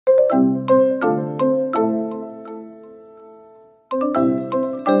Hey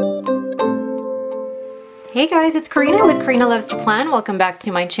guys, it's Karina with Karina Loves to Plan. Welcome back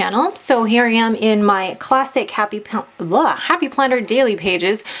to my channel. So here I am in my classic Happy Planner daily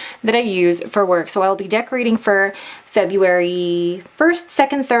pages that I use for work. So I'll be decorating for February 1st,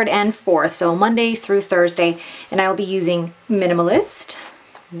 2nd, 3rd, and 4th. So Monday through Thursday. And I'll be using Minimalist,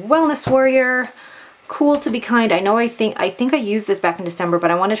 Wellness Warrior, Cool to Be Kind. I think I used this back in December,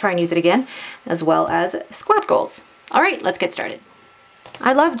 but I want to try and use it again, as well as Squat Goals. All right, let's get started.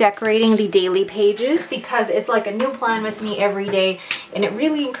 I love decorating the daily pages because it's like a new plan with me every day, and it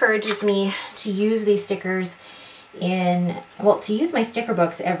really encourages me to use these stickers to use my sticker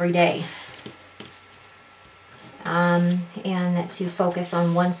books every day. And to focus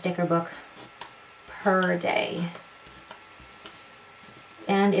on one sticker book per day.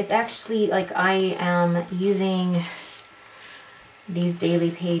 And it's actually like I am using these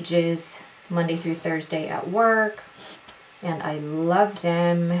daily pages Monday through Thursday at work. And I love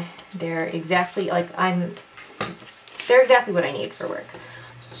them. They're exactly what I need for work.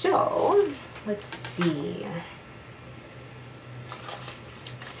 So let's see.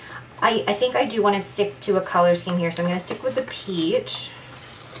 I think I do want to stick to a color scheme here, so I'm going to stick with the peach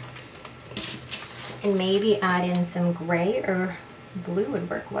and maybe add in some gray, or blue would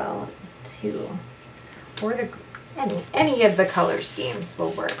work well too, or any of the color schemes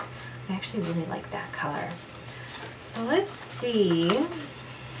will work. I actually really like that color. So let's see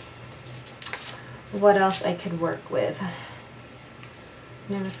what else I could work with.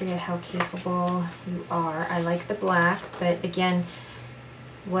 Never forget how capable you are. I like the black, but again,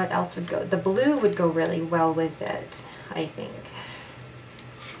 what else would go? The blue would go really well with it, I think.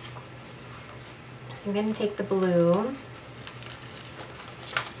 I'm going to take the blue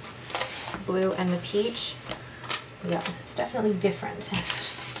and the peach. Yeah, it's definitely different.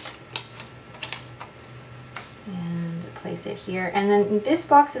 And place it here. And then this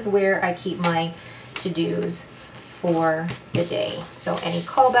box is where I keep my to-dos for the day. So any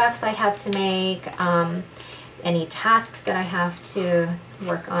callbacks I have to make, any tasks that I have to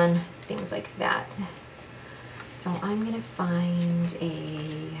work on, things like that. So I'm gonna find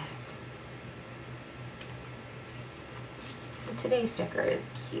today's sticker is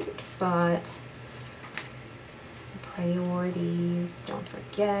cute, but priorities, don't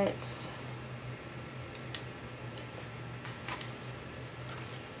forget.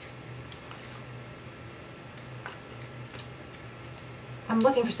 I'm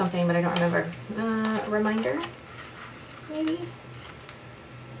looking for something, but I don't remember. A reminder, maybe?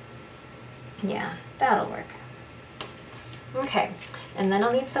 Yeah, that'll work. Okay, and then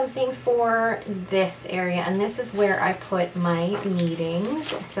I'll need something for this area, and this is where I put my meetings.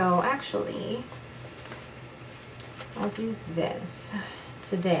 So actually, I'll do this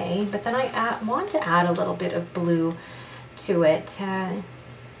today, but then I want to add a little bit of blue to it.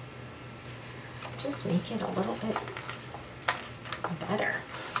 Just make it a little bit better,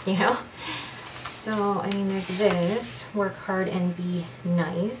 you know? So, I mean, there's this, work hard and be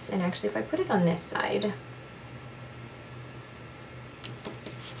nice. And actually, if I put it on this side,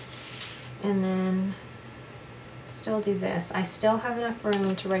 and then still do this, I still have enough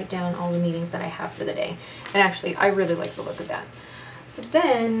room to write down all the meetings that I have for the day. And actually, I really like the look of that. So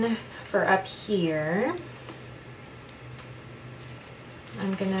then, for up here,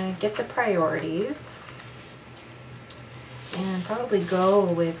 I'm gonna get the priorities. And probably go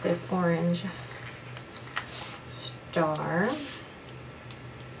with this orange star.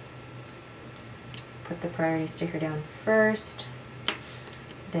 Put the priority sticker down first,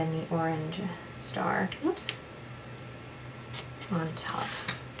 then the orange star, oops, on top.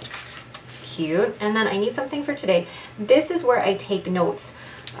 Cute. And then I need something for today. This is where I take notes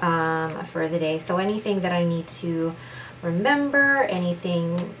for the day. So anything that I need to remember,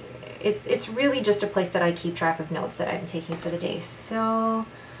 anything. It's really just a place that I keep track of notes that I'm taking for the day. So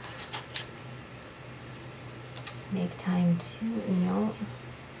make time to note,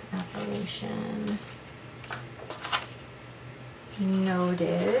 affirmation,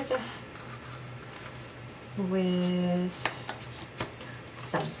 noted, with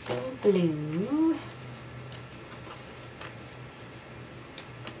something blue.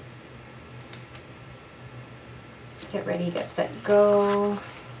 Get ready, get set, go.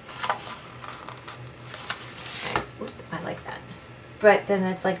 I like that. But then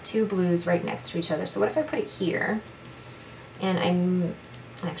it's like two blues right next to each other. So what if I put it here? And I'm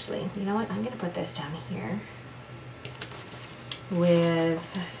actually, you know what? I'm going to put this down here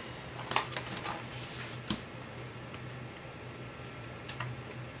with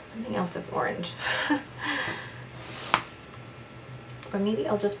something else that's orange. or maybe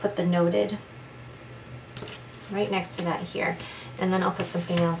I'll just put the noted right next to that here, and then I'll put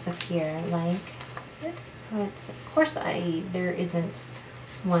something else up here, like let's put, of course there isn't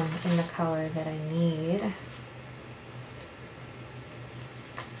one in the color that I need.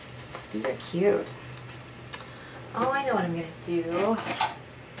 These are cute. Oh, I know what I'm gonna do.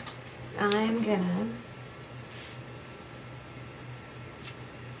 I'm gonna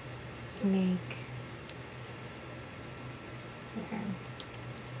make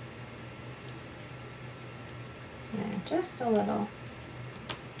there, just a little.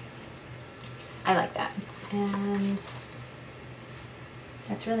 I like that. And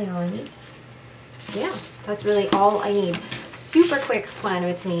that's really all I need. Yeah, that's really all I need. Super quick plan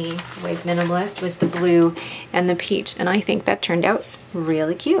with me, Wave Minimalist, with the blue and the peach, and I think that turned out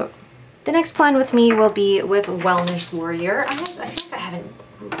really cute. The next plan with me will be with Wellness Warrior. I feel like I haven't,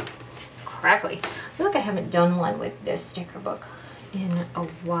 it's crackly. I feel like I haven't done one with this sticker book in a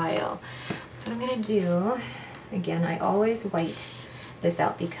while. So what I'm gonna do, again, I always white this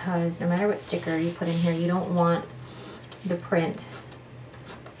out because no matter what sticker you put in here, you don't want the print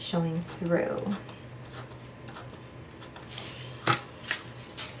showing through.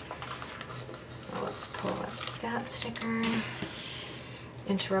 So let's pull up that sticker.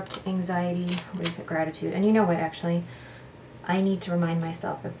 Interrupt anxiety with gratitude. And you know what, actually, I need to remind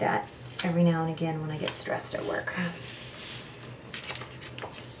myself of that every now and again when I get stressed at work.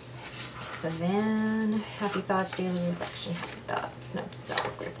 So then, happy thoughts, daily reflection, happy thoughts, note to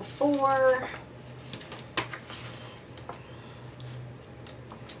self, grateful for.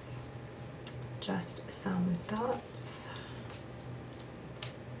 Just some thoughts.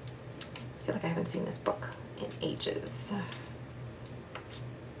 I feel like I haven't seen this book in ages.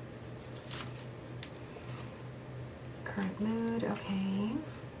 Current mood, okay.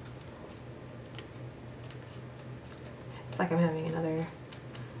 It's like I'm having another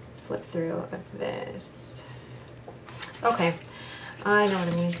flip through of this. Okay, I know what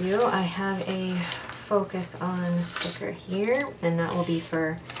I'm going to do. I have a focus on sticker here, and that will be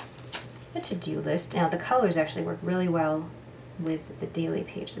for a to-do list. Now the colors actually work really well with the daily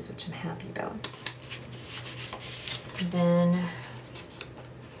pages, which I'm happy about. And then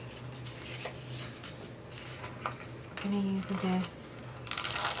I'm going to use this,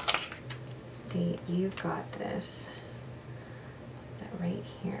 the You've Got This. Is that right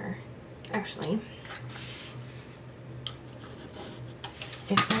here? Actually,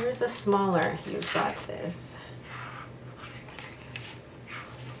 if there is a smaller You've Got This,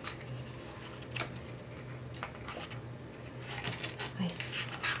 I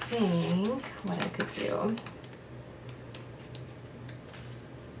think what I could do,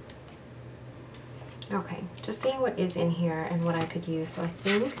 okay, just seeing what is in here and what I could use. So I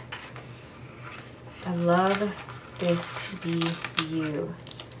think I love this Be You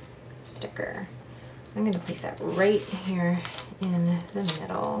sticker. I'm going to place that right here in the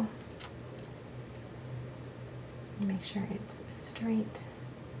middle. Make sure it's straight.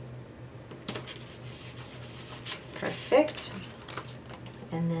 Perfect.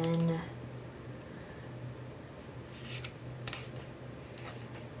 And then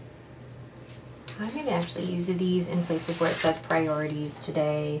I'm going to actually use these in places where it says priorities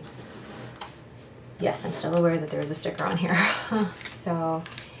today. Yes, I'm still aware that there is a sticker on here. So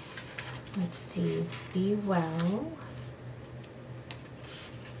let's see, be well.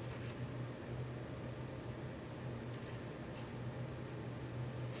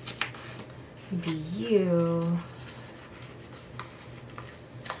 Be you.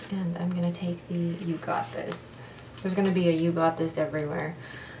 And I'm going to take the You Got This. There's going to be a You Got This everywhere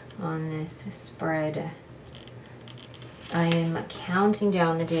on this spread. I am counting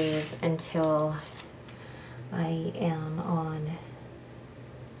down the days until I am on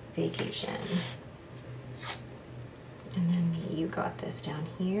vacation. And then the You Got This down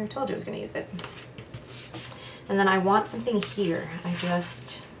here. I told you I was going to use it. And then I want something here. I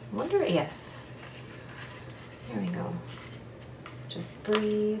just wonder if. There we go. Just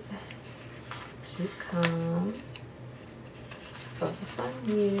breathe. Keep calm. Focus on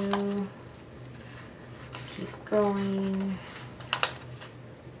you. Keep going.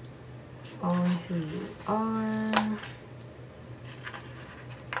 On who you are.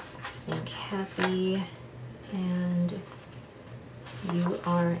 Think happy. And you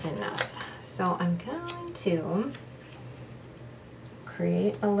are enough. So I'm going to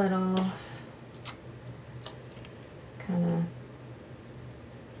create a little kind of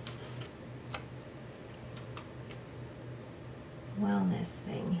wellness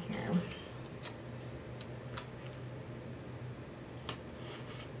thing here.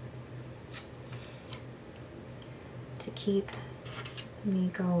 To keep me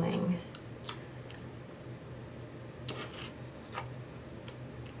going.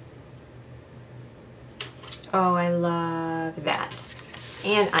 Oh, I love that.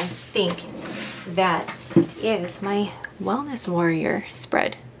 And I think that is my Wellness Warrior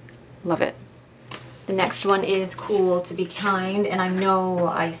spread. Love it. The next one is Cool to Be Kind, and I know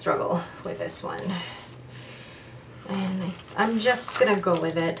I struggle with this one. And I'm just gonna go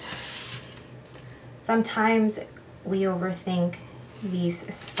with it. Sometimes we overthink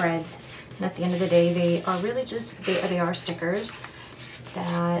these spreads, and at the end of the day, they are really just, they are stickers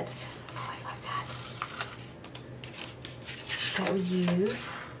that, oh, I love that, that we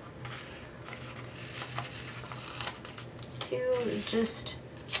use to just,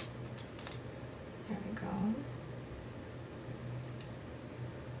 there we go.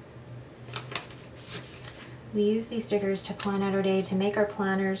 We use these stickers to plan out our day, to make our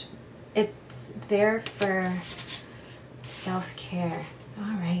planners. It's there for self-care.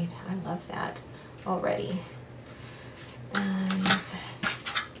 All right, I love that already. And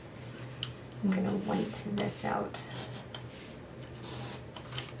I'm gonna white this out.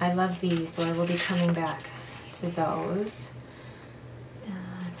 I love these, so I will be coming back to those.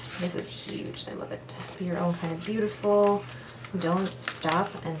 And this is huge, I love it. Be your own kind of beautiful. Don't stop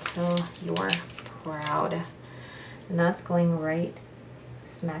until you're proud. And that's going right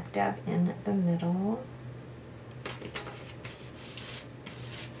smack dab in the middle.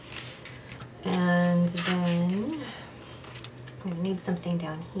 And then I'm gonna need something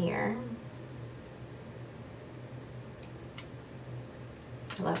down here.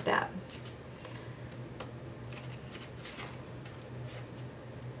 I love that.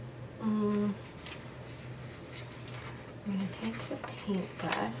 I'm gonna take the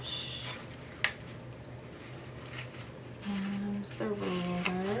paintbrush. There's the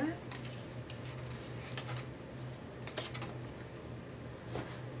ruler.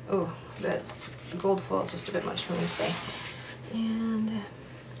 Oh, the gold foil is just a bit much for me today. And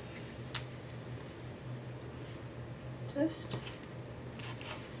just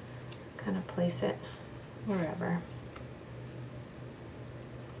kind of place it wherever.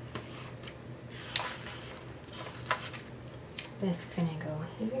 This is gonna go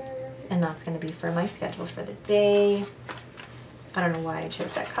here, and that's gonna be for my schedule for the day. I don't know why I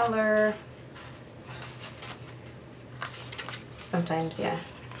chose that color. Sometimes, yeah,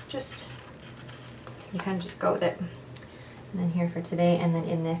 just, you kind of just go with it. And then here for today, and then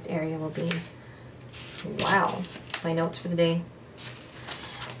in this area will be, wow, my notes for the day.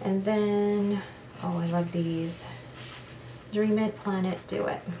 And then, oh, I love these. Dream it, plan it, do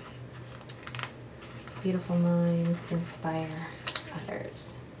it. Beautiful minds inspire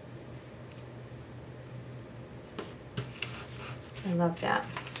others. I love that.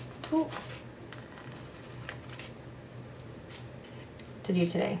 Ooh. To do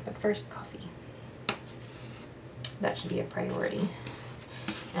today, but first coffee. That should be a priority.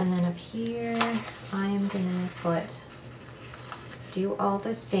 And then up here, I'm gonna put do all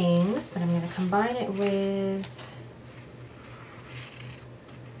the things, but I'm gonna combine it with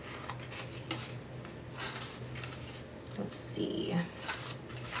let's see.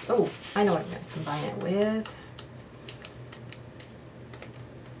 Oh, I know what I'm going to combine it with.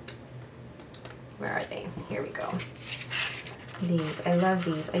 Where are they? Here we go. These. I love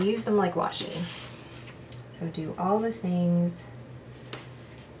these. I use them like washi. So do all the things.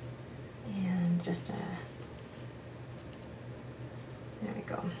 And just there we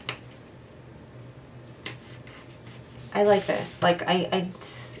go. I like this. Like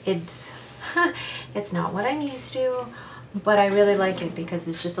it's it's not what I'm used to, but I really like it because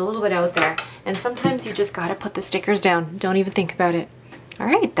it's just a little bit out there. And sometimes you just gotta put the stickers down. Don't even think about it. All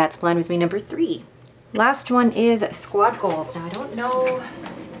right, that's Plan With Me number 3. Last one is squad goals. Now I don't know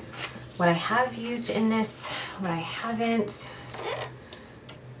what I have used in this, what I haven't.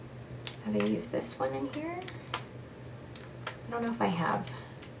 Have I used this one in here? I don't know if I have.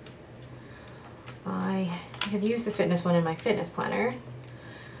 I have used the fitness one in my fitness planner.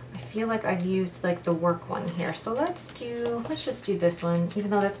 I feel like I've used like the work one here. So let's just do this one,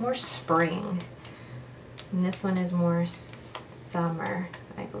 even though that's more spring. And this one is more summer,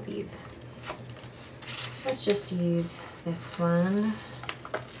 I believe. Let's just use this one.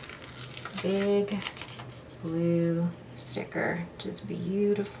 Big blue sticker, which is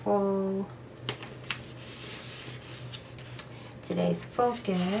beautiful. Today's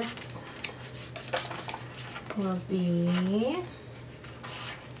focus will be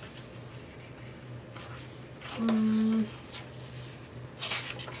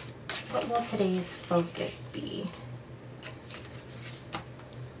what will today's focus be?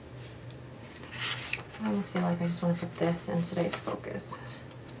 almost feel like I just want to put this in today's focus.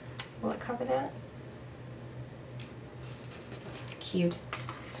 Will it cover that? Cute.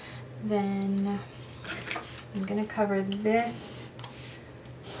 Then I'm going to cover this,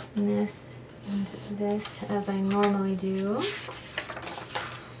 and this, and this as I normally do.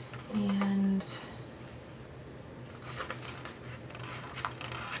 And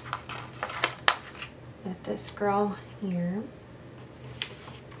get this girl here.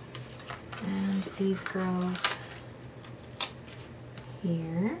 And these girls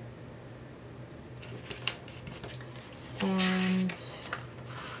here. And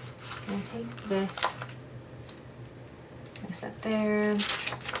I'm going to take this, place that there,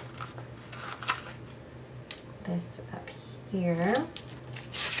 this up here,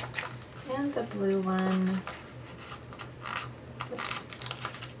 and the blue one, oops,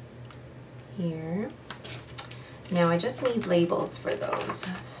 here. Now I just need labels for those.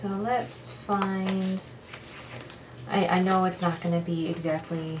 So let's find, I know it's not going to be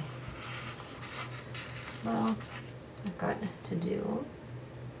exactly, well, I've got to do.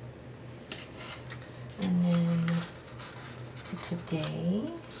 And then today,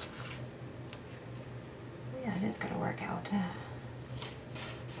 yeah, it is going to work out.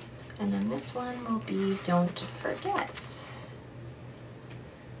 And then this one will be Don't Forget.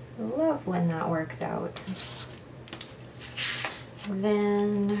 Love when that works out. And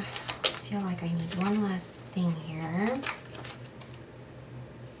then I feel like I need one last thing here.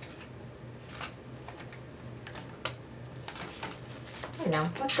 I don't know,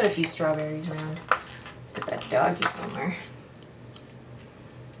 let's put a few strawberries around. Let's put that doggy somewhere.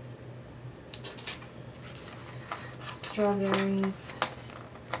 Strawberries.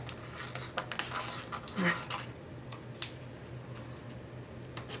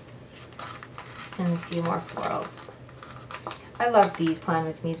 And a few more florals. I love these Plan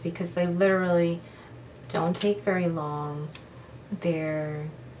With Me's because they literally don't take very long. They're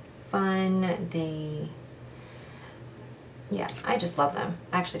fun. Yeah, I just love them.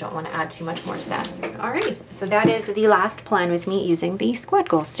 I actually don't want to add too much more to that. All right, so that is the last Plan With Me using the Squad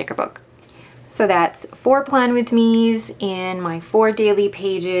Goals sticker book. So that's 4 Plan With Me's in my 4 daily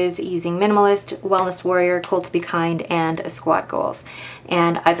pages using Minimalist, Wellness Warrior, Cool to Be Kind, and Squad Goals.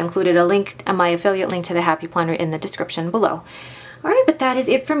 And I've included a link, my affiliate link to the Happy Planner in the description below. All right, but that is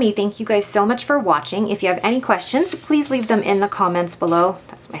it for me. Thank you guys so much for watching. If you have any questions, please leave them in the comments below.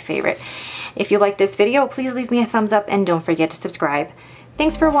 That's my favorite. If you like this video, please leave me a thumbs up and don't forget to subscribe.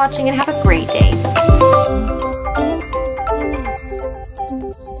 Thanks for watching and have a great day.